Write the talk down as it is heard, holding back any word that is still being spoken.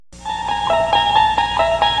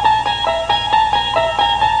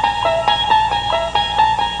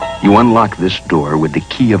You unlock this door with the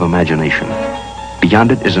key of imagination.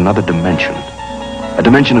 Beyond it is another dimension. A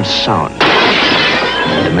dimension of sound.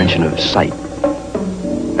 A dimension of sight.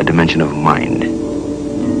 A dimension of mind.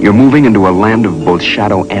 You're moving into a land of both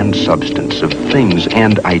shadow and substance, of things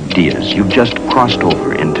and ideas. You've just crossed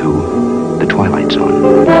over into the Twilight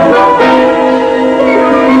Zone.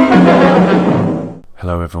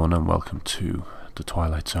 Hello everyone and welcome to the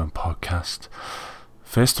Twilight Zone podcast.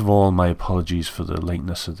 First of all, my apologies for the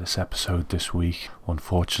lateness of this episode this week.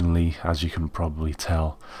 Unfortunately, as you can probably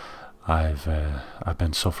tell, I've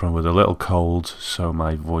been suffering with a little cold, so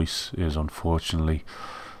my voice is unfortunately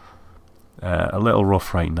a little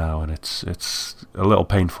rough right now, and it's a little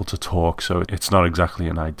painful to talk, so it's not exactly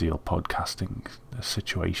an ideal podcasting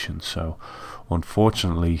situation. So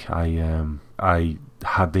unfortunately, I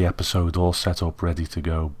had the episode all set up ready to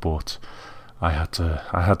go, but I had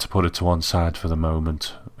to put it to one side for the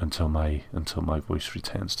moment until my voice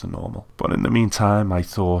returns to normal. But in the meantime, I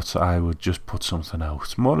thought I would just put something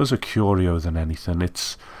out, more as a curio than anything.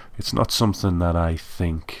 It's not something that I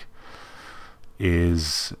think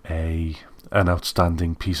is an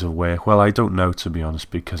outstanding piece of work. Well, I don't know, to be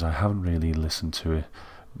honest, because I haven't really listened to it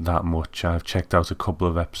that much. I've checked out a couple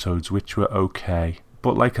of episodes which were okay,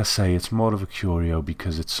 but like I say, it's more of a curio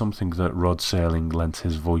because it's something that Rod Serling lent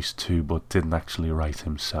his voice to but didn't actually write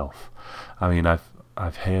himself. I mean,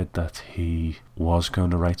 I've heard that he was going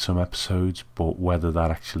to write some episodes, but whether that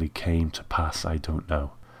actually came to pass, I don't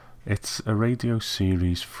know. It's a radio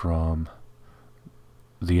series from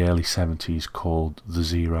the early 70s called The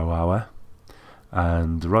Zero Hour,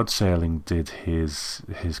 and Rod Serling did his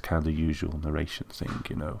kind of usual narration thing,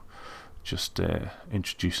 just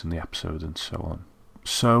introducing the episode and so on.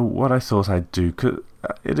 So what I thought I'd do, 'cause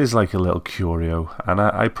it is like a little curio, and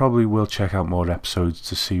I probably will check out more episodes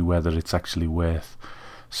to see whether it's actually worth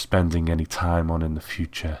spending any time on in the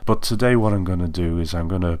future. But today what I'm going to do is I'm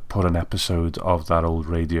going to put an episode of that old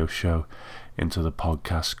radio show into the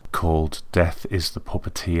podcast called Death is the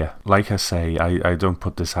Puppeteer. Like I say, I don't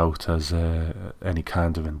put this out as any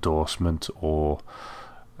kind of endorsement or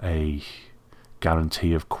a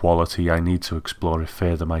guarantee of quality. I need to explore it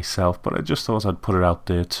further myself, but I just thought I'd put it out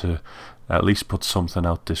there to at least put something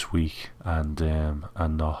out this week and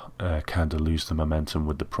not kind of lose the momentum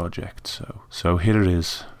with the project. So here it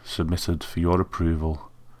is, submitted for your approval,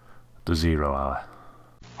 The Zero Hour.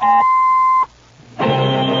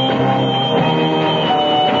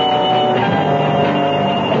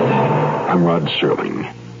 I'm Rod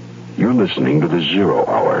Serling. You're listening to The Zero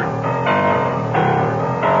Hour.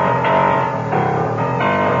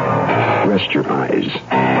 Rest your eyes.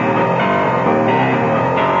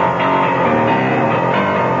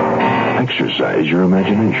 Exercise your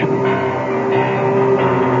imagination.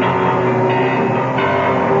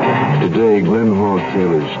 Today, Glenn Hall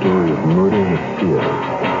Taylor's story of murder and fear.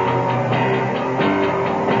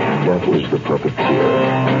 Death is the Puppeteer.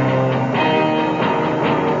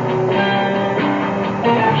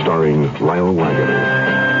 Starring Lyle Waggoner.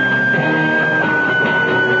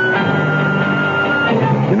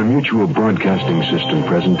 In a Mutual Broadcasting System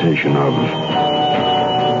presentation of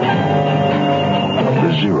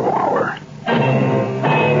The Zero Hour.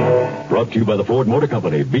 Brought to you by the Ford Motor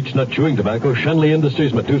Company, Beechnut Chewing Tobacco, Shanley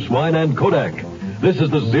Industries, Matthew Swine, and Kodak. This is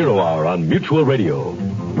The Zero Hour on Mutual Radio.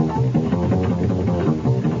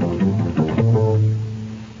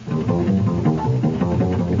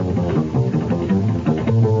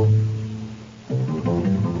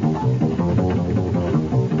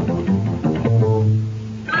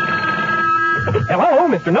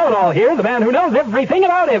 Mr. Know-It-All here, the man who knows everything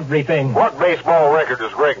about everything. What baseball record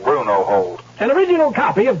does Greg Bruno hold? An original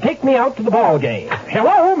copy of Take Me Out to the Ball Game.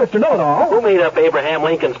 Hello, Mr. Know-It-All. Who made up Abraham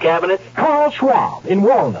Lincoln's cabinet? Carl Schwab in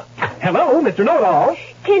Walnut. Hello, Mr. Know-It-All.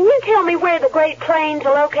 Can you tell me where the Great Plains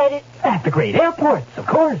are located? At the great airports, of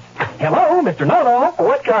course. Hello, Mr. Know-It-All.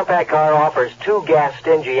 What compact car offers two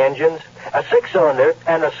gas-stingy engines, a six-cylinder,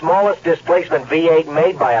 and the smallest displacement V8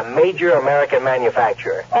 made by a major American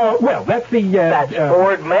manufacturer? Well, that's the, That's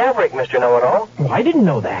Ford Maverick, Mr. Know-It-All. Oh, I didn't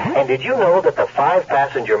know that. And did you know that the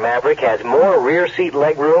five-passenger Maverick has more rear seat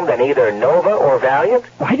legroom than either Nova or Valiant?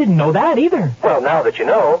 I didn't know that either. Well, now that you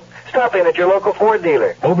know, stop in at your local Ford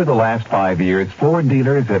dealer. Over the last 5 years, Ford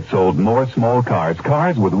dealers have sold more small cars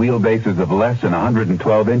with wheelbases of less than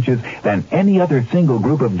 112 inches, than any other single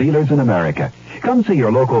group of dealers in America. Come see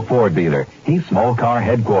your local Ford dealer. He's Small Car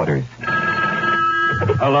Headquarters.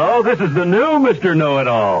 Hello, this is the new Mr.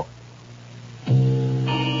 Know-It-All.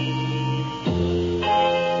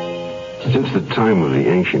 Since the time of the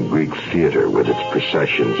ancient Greek theater with its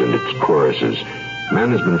processions and its choruses, man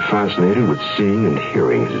has been fascinated with seeing and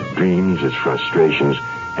hearing his dreams, his frustrations,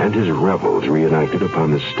 and his revels reenacted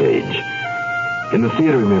upon the stage. In the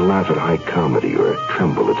theater, we may laugh at high comedy or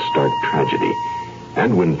tremble at stark tragedy.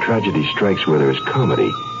 And when tragedy strikes where there is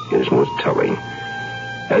comedy, it is most telling.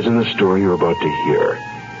 As in the story you're about to hear.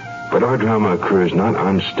 But our drama occurs not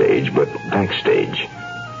on stage, but backstage.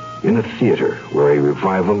 In a theater where a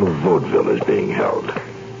revival of vaudeville is being held.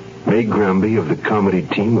 May Granby of the comedy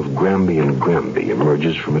team of Granby and Granby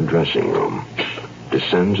emerges from a dressing room,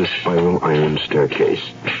 descends a spiral iron staircase,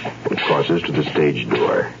 and crosses to the stage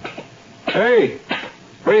door. Hey,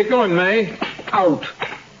 where you going, May? Out.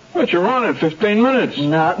 But you're on in 15 minutes.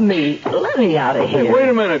 Not me. Let me out of here. Hey, wait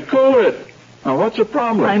a minute. Cool it. Now, what's the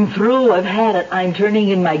problem? I'm through. I've had it. I'm turning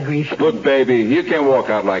in my grief. Look, baby, you can't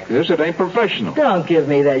walk out like this. It ain't professional. Don't give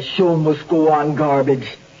me that show must go on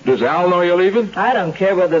garbage. Does Al know you're leaving? I don't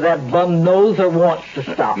care whether that bum knows or wants to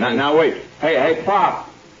stop me. Now, wait. Hey, Pop.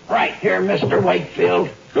 Right here, Mr. Wakefield.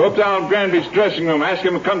 Go up down to Granby's dressing room. Ask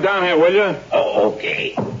him to come down here, will you? Oh,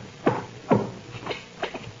 okay.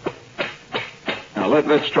 Now,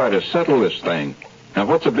 let's try to settle this thing. Now,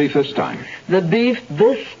 what's the beef this time? The beef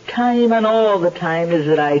this time and all the time is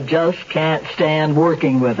that I just can't stand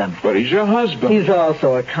working with him. But he's your husband. He's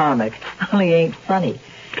also a comic, only he ain't funny.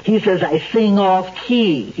 He says I sing off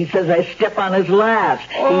key. He says I step on his laughs.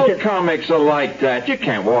 All comics are like that. You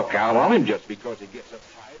can't walk out on him just because he gets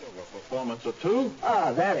uptight over a performance or two.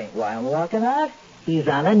 Oh, that ain't why I'm walking out. He's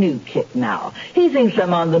on a new kick now. He thinks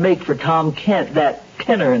I'm on the make for Tom Kent, that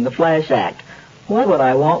tenor in the Flash Act. What would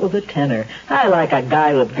I want with a tenor? I like a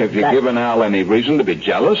guy with... Have you given Al any reason to be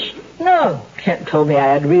jealous? No. Kent told me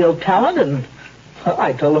I had real talent, and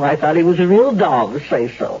I told him I thought he was a real doll to say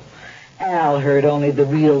so. Al heard only the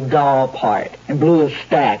real doll part and blew a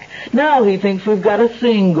stack. Now he thinks we've got a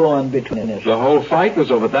thing going between us. The whole fight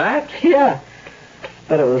was over that? Yeah.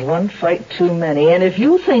 But it was one fight too many. And if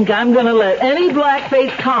you think I'm going to let any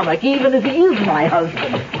blackface comic, even if he is my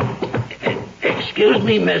husband... Excuse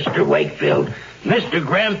me, Mr. Wakefield. Mr.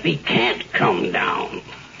 Granby can't come down.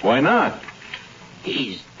 Why not?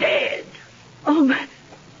 He's dead. Oh,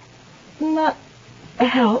 not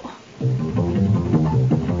Al.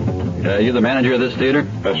 You the manager of this theater?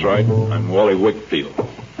 That's right. I'm Wally Wakefield.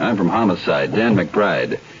 I'm from Homicide, Dan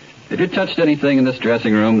McBride. Have you touched anything in this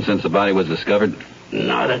dressing room since the body was discovered?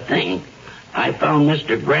 Not a thing. I found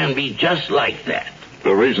Mr. Granby just like that.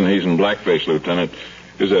 The reason he's in blackface, Lieutenant,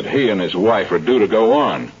 is that he and his wife are due to go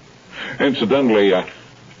on. Incidentally,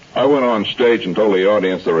 I went on stage and told the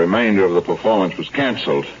audience the remainder of the performance was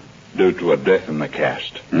canceled due to a death in the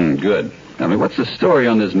cast. Good. Tell me, what's the story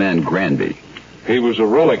on this man Granby? He was a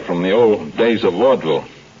relic from the old days of vaudeville.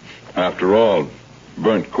 After all,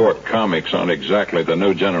 burnt cork comics aren't exactly the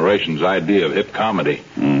new generation's idea of hip comedy.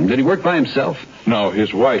 Did he work by himself? No,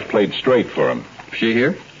 his wife played straight for him. She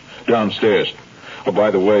here? Downstairs. Oh, by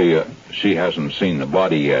the way, she hasn't seen the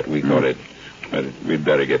body yet. We thought we'd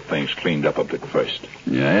better get things cleaned up a bit first.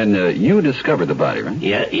 Yeah, and you discovered the body, right?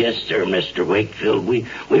 Yes, sir, Mr. Wakefield. We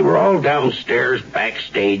were all downstairs,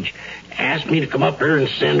 backstage. Asked me to come up here and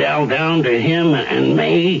send Al down to him and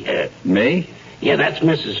May. May? Yeah, that's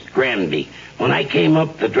Mrs. Granby. When I came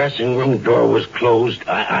up, the dressing room door was closed.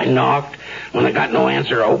 I knocked. When I got no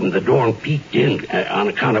answer, I opened the door and peeked in on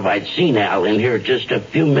account of I'd seen Al in here just a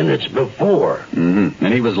few minutes before. Mm-hmm.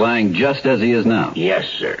 And he was lying just as he is now? Yes,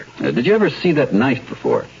 sir. Did you ever see that knife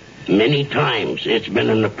before? Many times. It's been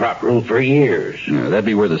in the prop room for years. That'd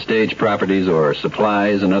be where the stage properties or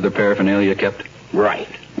supplies and other paraphernalia kept? Right.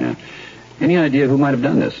 Yeah. Any idea who might have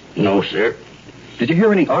done this? No, sir. Did you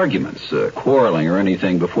hear any arguments, quarreling or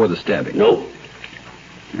anything before the stabbing? No.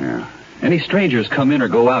 Yeah. Any strangers come in or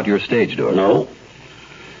go out your stage door? No.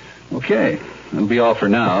 Okay. That'll be all for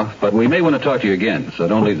now, but we may want to talk to you again, so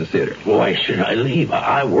don't leave the theater. Why should I leave?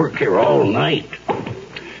 I work here all night.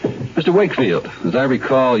 Mr. Wakefield, as I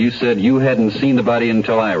recall, you said you hadn't seen the body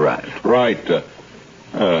until I arrived. Right.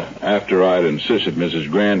 After I'd insisted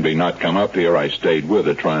Mrs. Granby not come up here, I stayed with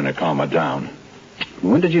her, trying to calm her down.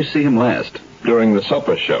 When did you see him last? During the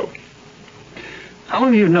supper show. How long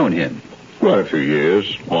have you known him? Quite a few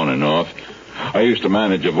years, on and off. I used to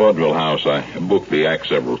manage a vaudeville house. I booked the act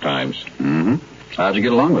several times. Mm-hmm. How'd you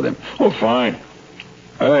get along with him? Oh, fine.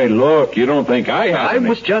 Hey, look, you don't think I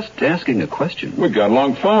was just asking a question. We got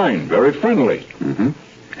along fine, very friendly. Mm-hmm.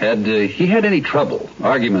 Had he had any trouble,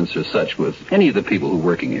 arguments or such, with any of the people who were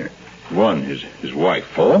working here? One, his wife.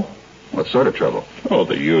 Oh? What sort of trouble? Oh,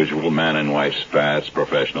 the usual man and wife spats,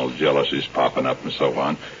 professional jealousies popping up and so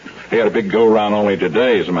on. He had a big go-round only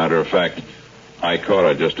today, as a matter of fact. I caught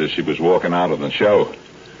her just as she was walking out of the show.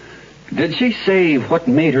 Did she say what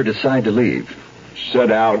made her decide to leave?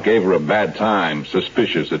 said Al gave her a bad time,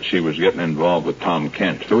 suspicious that she was getting involved with Tom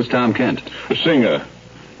Kent. Who's Tom Kent? The singer.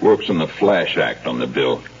 Works in the Flash Act on the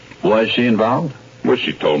bill. Was she involved? Well,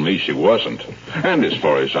 she told me she wasn't. And as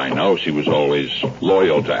far as I know, she was always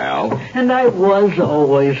loyal to Al. And I was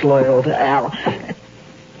always loyal to Al.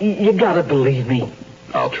 You gotta believe me.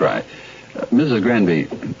 I'll try. Mrs. Granby,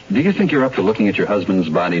 do you think you're up to looking at your husband's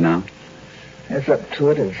body now? As up to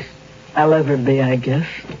it as I'll ever be, I guess.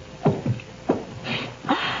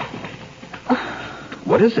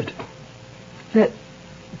 What is it? That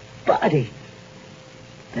body.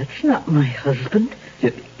 That's not my husband.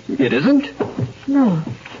 It isn't? No.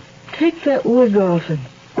 Take that wig off and...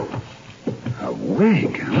 A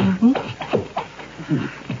wig, huh?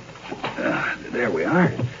 There we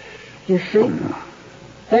are. You see?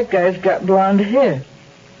 That guy's got blonde hair.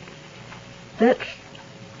 That's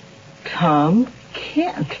Tom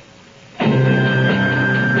Kent.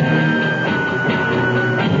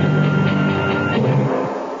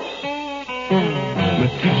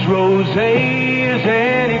 Matisse Rosé is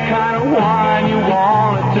any kind of wine you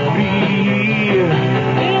want it to be.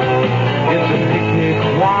 It's a picnic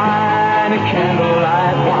wine, a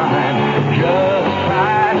candlelight wine. Just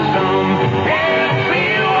try some and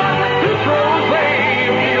see what Matisse Rosé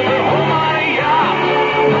is. At home on a yacht,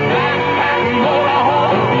 a backpack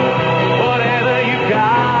motorhome, whatever you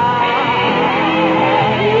got.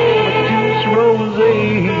 Matisse Rosé,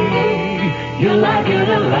 you like it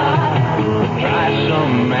a lot. Try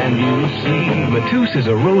some and you'll see. Matisse is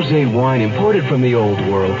a rosé wine imported from the old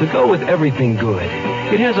world to go with everything good.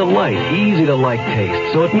 It has a light, easy-to-like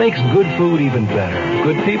taste, so it makes good food even better.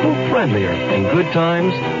 Good people, friendlier. And good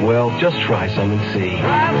times, well, just try some and see.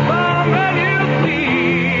 Try some and you'll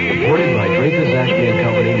see. Imported by Dreyfus Ashby and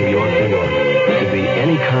Company, New York, New York. To be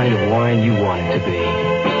any kind of wine you want it to be.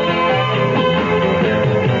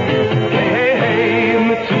 Hey,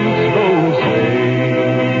 Matisse Rosé.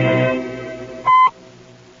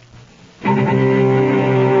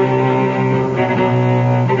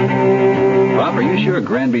 Bob, are you sure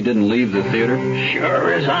Granby didn't leave the theater?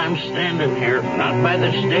 Sure as I'm standing here. Not by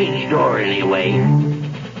the stage door, anyway.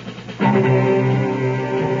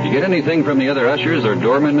 You get anything from the other ushers or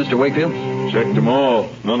doormen, Mr. Wakefield? Checked them all.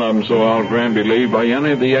 None of them saw Al Granby leave by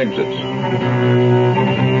any of the exits.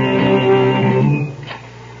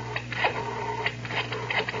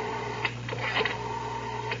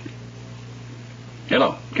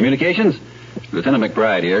 Hello. Communications? Lieutenant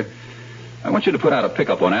McBride here. I want you to put out a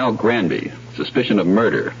pickup on Al Granby. Suspicion of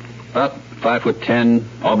murder. About 5'10",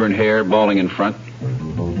 auburn hair, balding in front.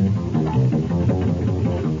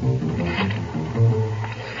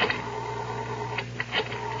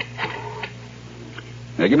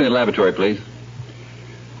 Now, give me the lavatory, please.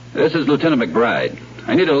 This is Lieutenant McBride.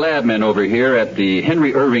 I need a labman over here at the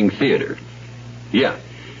Henry Irving Theater. Yeah.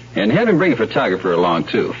 And have him bring a photographer along,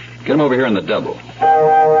 too. Get him over here on the double.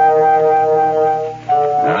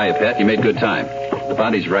 Hiya, Pat. You made good time. The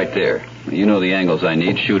body's right there. You know the angles I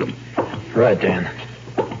need. Shoot him. Right, Dan.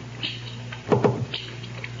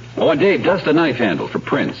 Oh, and Dave, dust the knife handle for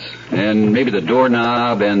prints. And maybe the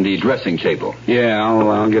doorknob and the dressing table. Yeah,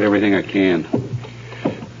 I'll get everything I can.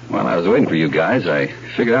 While I was waiting for you guys, I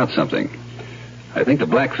figured out something. I think the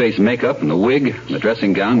blackface makeup and the wig and the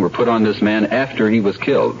dressing gown were put on this man after he was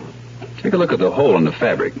killed. Take a look at the hole in the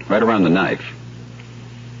fabric, right around the knife.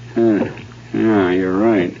 Yeah, you're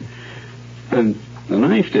right. The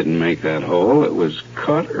knife didn't make that hole. It was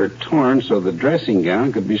cut or torn so the dressing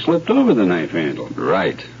gown could be slipped over the knife handle.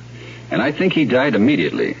 Right. And I think he died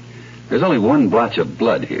immediately. There's only one blotch of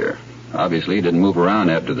blood here. Obviously, he didn't move around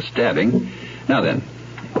after the stabbing. Now then,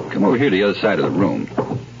 come over here to the other side of the room.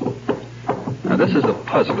 Now, this is a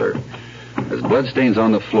puzzler. There's bloodstains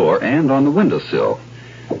on the floor and on the windowsill.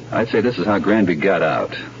 I'd say this is how Granby got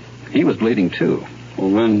out. He was bleeding, too.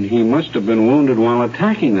 Well, then he must have been wounded while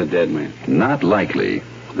attacking the dead man. Not likely.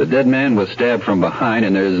 The dead man was stabbed from behind,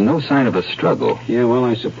 and there's no sign of a struggle. Yeah, well,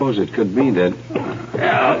 I suppose it could be that...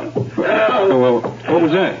 Well, what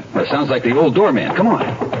was that? Well, it sounds like the old doorman. Come on.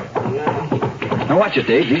 Now, watch it,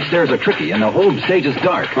 Dave. These stairs are tricky, and the whole stage is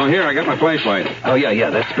dark. Oh, here, I got my flashlight. Oh, yeah,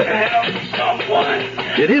 that's better. Help someone.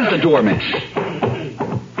 It is the doorman.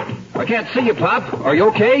 I can't see you, Pop. Are you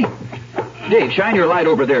okay? Dave, shine your light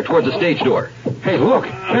over there towards the stage door. Hey, look.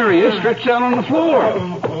 There he is, stretched out on the floor.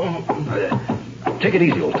 Take it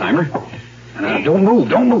easy, old-timer. Don't move.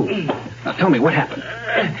 Now, tell me what happened.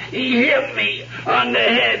 He hit me on the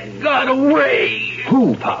head. Got away.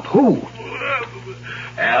 Who, Pop? Who?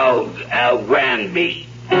 Al Granby.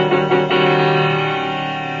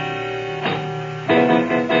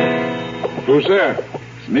 Who's there?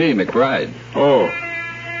 It's me, McBride. Oh.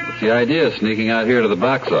 the idea of sneaking out here to the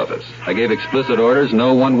box office? I gave explicit orders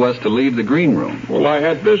no one was to leave the green room. Well, I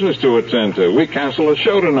had business to attend to. We canceled a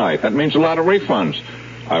show tonight. That means a lot of refunds.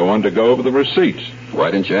 I wanted to go over the receipts.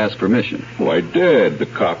 Why didn't you ask permission? Well, I did. The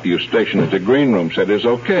cop you stationed at the green room said it's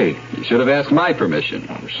okay. You should have asked my permission.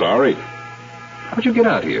 I'm sorry. How'd you get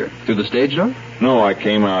out here? Through the stage door? No, I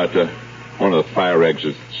came out one of the fire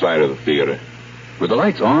exits side of the theater. Were the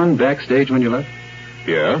lights on backstage when you left?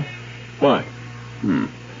 Yeah? Why?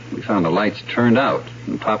 We found the lights turned out,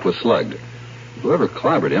 and Pop was slugged. Whoever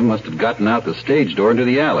clobbered him must have gotten out the stage door into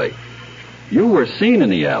the alley. You were seen in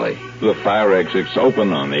the alley. The fire exit's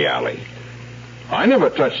open on the alley. I never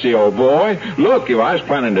touched the old boy. Look, if I was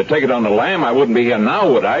planning to take it on the lam, I wouldn't be here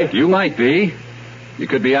now, would I? You might be. You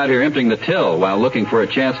could be out here emptying the till while looking for a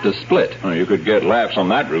chance to split. Oh, you could get laughs on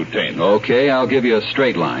that routine. Okay, I'll give you a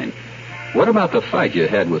straight line. What about the fight you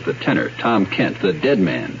had with the tenor, Tom Kent, the dead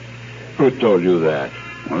man? Who told you that?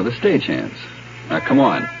 One of the stagehands. Now, come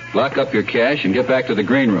on. Lock up your cash and get back to the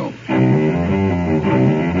green room.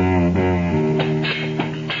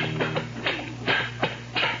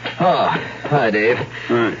 Oh, hi, Dave.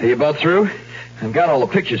 Hi. Are you about through? I've got all the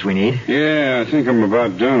pictures we need. Yeah, I think I'm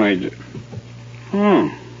about done.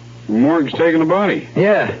 The morgue's taking the body.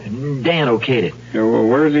 Yeah, Dan okayed it. Yeah, well,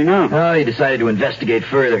 where is he now? Oh, he decided to investigate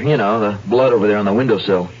further. You know, the blood over there on the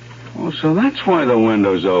windowsill. Oh, so that's why the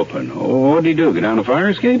window's open. Oh, what'd he do, get down the fire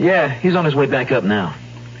escape? Yeah, he's on his way back up now.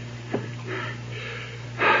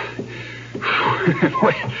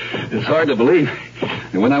 It's hard to believe.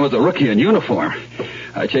 When I was a rookie in uniform,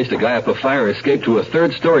 I chased a guy up a fire escape to a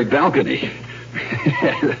third-story balcony.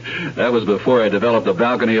 That was before I developed a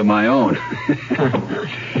balcony of my own.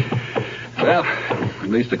 Well, at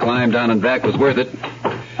least the climb down and back was worth it.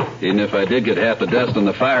 Even if I did get half the dust on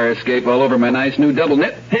the fire escape all over my nice new double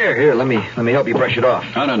knit. Here, let me help you brush it off.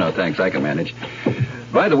 Oh, no, thanks. I can manage.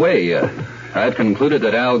 By the way, I've concluded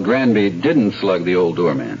that Al Granby didn't slug the old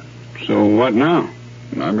doorman. So what now?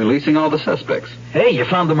 I'm releasing all the suspects. Hey, you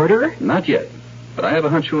found the murderer? Not yet, but I have a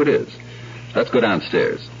hunch who it is. Let's go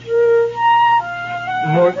downstairs.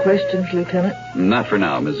 More questions, Lieutenant? Not for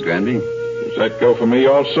now, Mrs. Granby. Does that go for me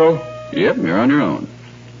also? Yep, you're on your own.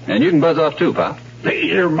 And you can buzz off too, Pop.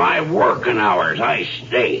 These are my working hours. I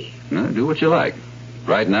stay. No, do what you like.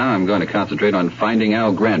 Right now, I'm going to concentrate on finding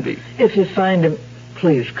Al Granby. If you find him,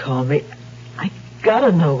 please call me. I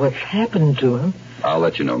gotta know what's happened to him. I'll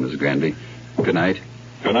let you know, Mrs. Granby. Good night.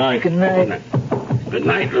 Good night. Good night. Good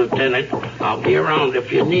night, Lieutenant. I'll be around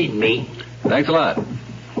if you need me. Thanks a lot.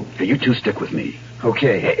 Hey, you two stick with me.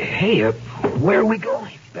 Okay. Hey, where are we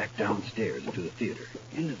going? Back downstairs into the theater.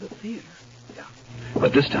 Into the theater? Yeah.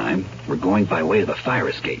 But this time, we're going by way of the fire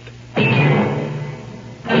escape.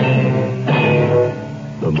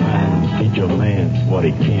 The mind teach a man what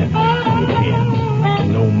he can't when he can.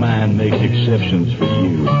 And no mind makes exceptions for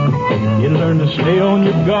you. You learn to stay on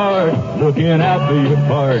your guard, looking out for your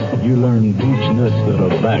part. You learn beech nuts that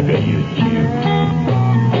are back of you chew.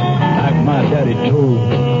 Like my daddy told,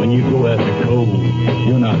 when you go after coal,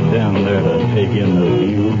 you're not down there to take in the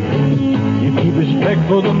view. You keep respect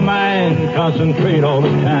for the mind, concentrate all the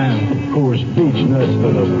time. Of course, beech nuts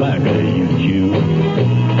that are back of you chew.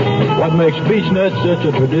 What makes beech nuts such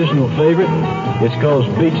a traditional favorite? It's cause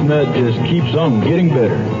beech nut just keeps on getting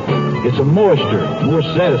better. It's a moister, more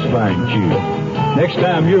satisfying chew. Next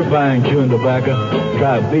time you're buying chewing tobacco,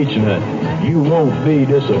 try beech nut. You won't be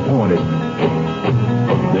disappointed.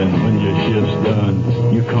 Then when your shift's done,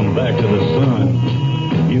 you come back to the sun.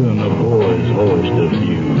 You and the boys hoist a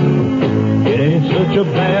view. It ain't such a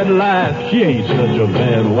bad life. She ain't such a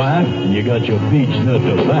bad wife. You got your beech nut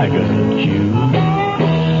tobacco to chew.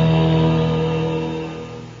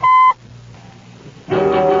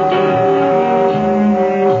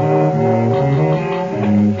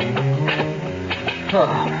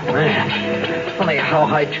 How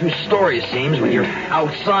high 2 stories seems when you're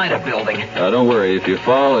outside a building. Don't worry. If you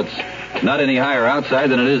fall, it's not any higher outside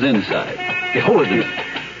than it is inside. Hey, hold it a minute.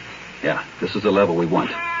 Yeah, this is the level we want.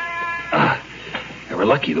 We're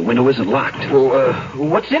lucky. The window isn't locked. Well,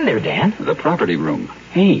 what's in there, Dan? The property room.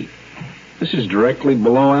 Hey, this is directly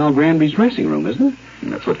below Al Granby's dressing room, isn't it?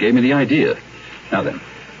 And that's what gave me the idea. Now then,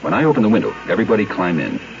 when I open the window, everybody climb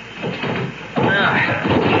in.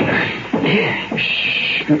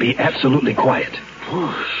 Shh. Be absolutely quiet.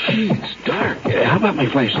 Oh, it's dark. How about my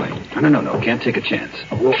flashlight? No. Can't take a chance.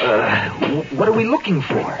 Well, what are we looking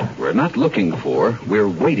for? We're not looking for. We're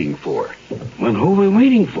waiting for. Well, who are we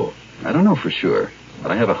waiting for? I don't know for sure, but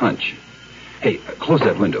I have a hunch. Hey, close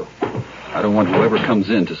that window. I don't want whoever comes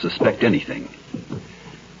in to suspect anything.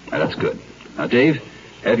 Now, that's good. Now, Dave,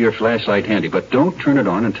 have your flashlight handy, but don't turn it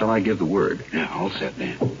on until I give the word. Yeah, all set,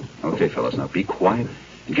 Dan. Okay, fellas, now be quiet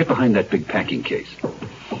and get behind that big packing case.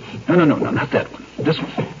 No, not that one. This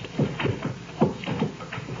one.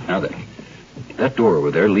 Now then, that door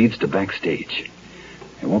over there leads to backstage.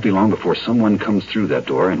 It won't be long before someone comes through that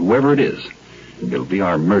door, and whoever it is, it'll be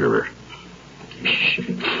our murderer. Shh.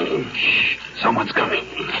 Shh. Someone's coming.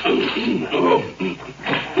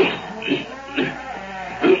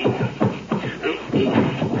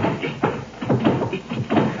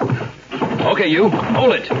 Okay, you.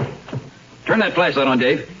 Hold it. Turn that flashlight on,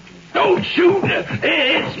 Dave. Don't shoot.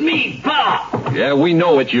 It's me, Pop. Yeah, we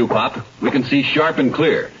know it's you, Pop. We can see sharp and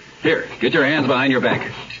clear. Here, get your hands behind your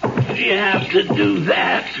back. You have to do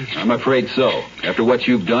that. I'm afraid so. After what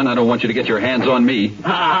you've done, I don't want you to get your hands on me.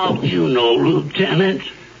 How'd you know, Lieutenant?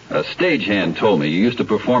 A stagehand told me you used to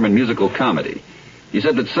perform in musical comedy. He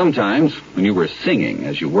said that sometimes, when you were singing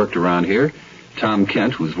as you worked around here, Tom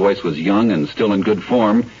Kent, whose voice was young and still in good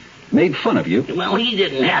form, made fun of you. Well, he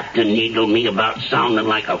didn't have to needle me about sounding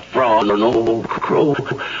like a fraud or an old crow.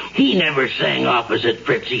 He never sang opposite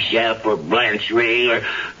Fritzy Shepp or Blanche Ray, or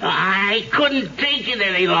I couldn't take it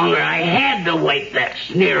any longer. I had to wipe that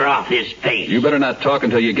sneer off his face. You better not talk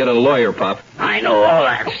until you get a lawyer, Pop. I know all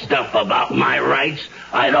that stuff about my rights.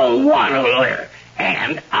 I don't want a lawyer.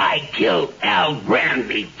 And I killed Al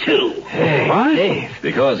Granby, too. Hey, what? Dave.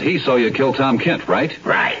 Because he saw you kill Tom Kent, right?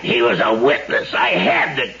 Right. He was a witness. I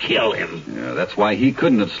had to kill him. Yeah, that's why he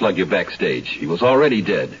couldn't have slugged you backstage. He was already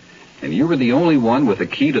dead. And you were the only one with a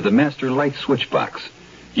key to the master light switch box.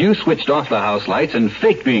 You switched off the house lights and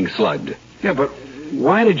faked being slugged. Yeah, but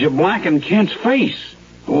why did you blacken Kent's face?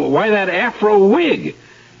 Why that afro wig?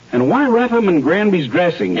 And why wrap him in Granby's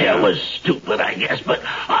dressing gown? It was stupid, I guess, but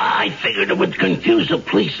I figured it would confuse the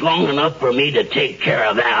police long enough for me to take care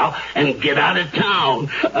of Al and get out of town.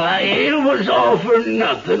 It was all for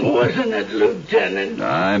nothing, wasn't it, Lieutenant?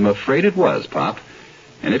 I'm afraid it was, Pop.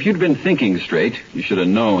 And if you'd been thinking straight, you should have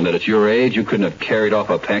known that at your age you couldn't have carried off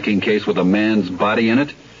a packing case with a man's body in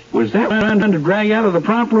it. Was that man to drag out of the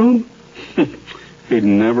prop room? He'd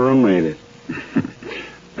never have made it.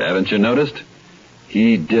 Haven't you noticed?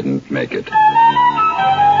 He didn't make it.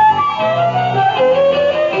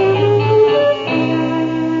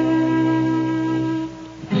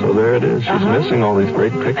 So there it is. She's missing all these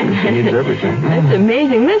great pictures. She needs everything. That's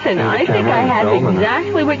amazing. Listen, I think I have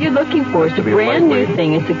exactly what you're looking for. It's a brand new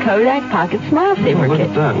thing. It's a Kodak Pocket Smile Saver Kit. Look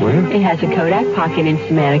at that, will you? It has a Kodak Pocket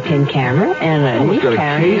Instamatic 10 camera and a it's got a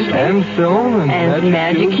case and film and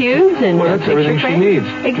magic cubes and that's everything she needs.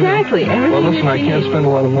 Exactly. Everything. Well, listen, I can't spend a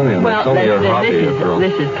lot of money on this. It's only a hobby, girl.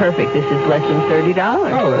 This is perfect. This is less than $30.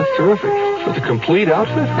 Oh, that's terrific. With a complete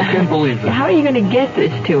outfit? I can't believe it. How are you going to get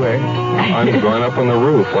this to her? I'm going up on the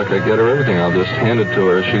roof like I get her everything. I'll just hand it to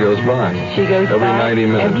her as she goes by. She goes every by? 90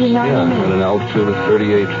 minutes. Every 90 minutes? At an altitude of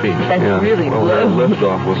 38 feet. That's really low. Well, that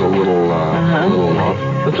liftoff was a little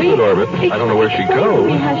off. That's a good orbit. I don't know where she goes. Explain to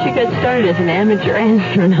me how she got started as an amateur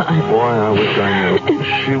astronaut. Boy, I wish I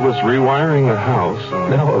knew. She was rewiring the house.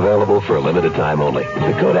 Now available for a limited time only.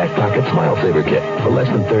 The Kodak Pocket Smile Saver Kit for less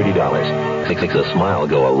than $30. Makes a smile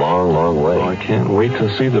go a long, long way. Well, I can't wait to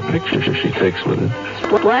see the pictures she takes with it.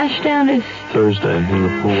 Splashdown is Thursday in the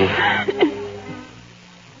pool.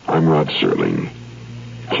 I'm Rod Serling.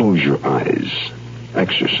 Close your eyes,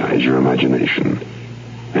 exercise your imagination,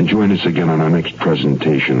 and join us again on our next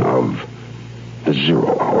presentation of The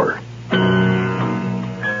Zero Hour.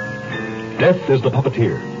 Death is the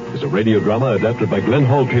Puppeteer is a radio drama adapted by Glenn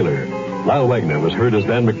Hall Taylor. Lyle Wagner was heard as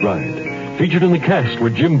Dan McBride. Featured in the cast were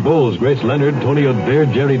Jim Bowles, Grace Leonard, Tony O'Dare,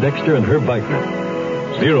 Jerry Dexter, and Herb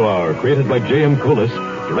Beichner. Zero Hour, created by J.M. Colas,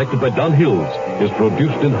 directed by Don Hills, is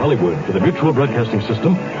produced in Hollywood for the Mutual Broadcasting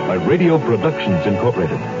System by Radio Productions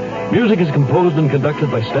Incorporated. Music is composed and conducted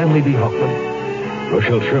by Stanley D. Hoffman.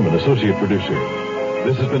 Rochelle Sherman, associate producer.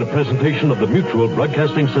 This has been a presentation of the Mutual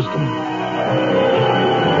Broadcasting System.